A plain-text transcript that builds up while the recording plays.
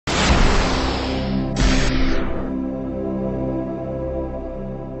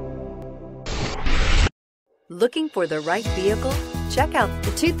Looking for the right vehicle? Check out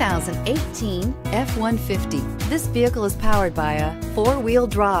the 2018 F-150. This vehicle is powered by a four-wheel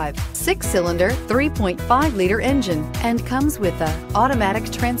drive, six-cylinder, 3.5-liter engine, and comes with an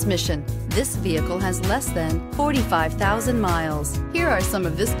automatic transmission. This vehicle has less than 45,000 miles. Here are some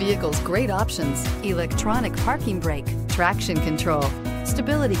of this vehicle's great options: electronic parking brake, traction control,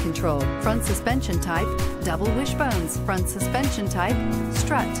 stability control, front suspension type, double wishbones, front suspension type,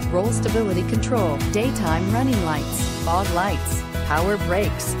 strut, roll stability control, daytime running lights, fog lights, power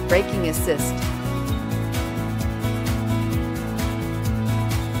brakes, braking assist.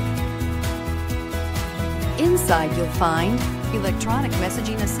 Inside you'll find electronic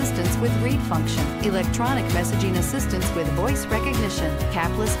messaging assistance with read function, electronic messaging assistance with voice recognition,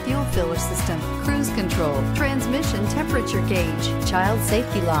 capless fuel filler system, cruise control, transmission temperature gauge, child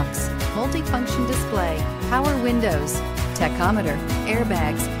safety locks, multifunction display, power windows, tachometer,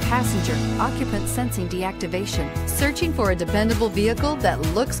 airbags, passenger, occupant sensing deactivation. Searching for a dependable vehicle that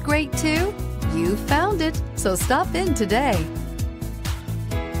looks great too? You found it, so stop in today.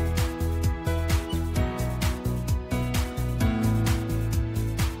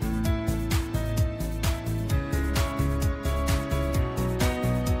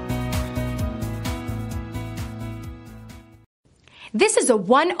 This is a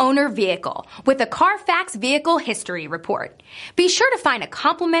one-owner vehicle with a CARFAX Vehicle History Report. Be sure to find a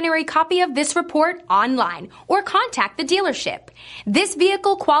complimentary copy of this report online or contact the dealership. This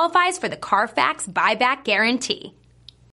vehicle qualifies for the CARFAX Buyback Guarantee.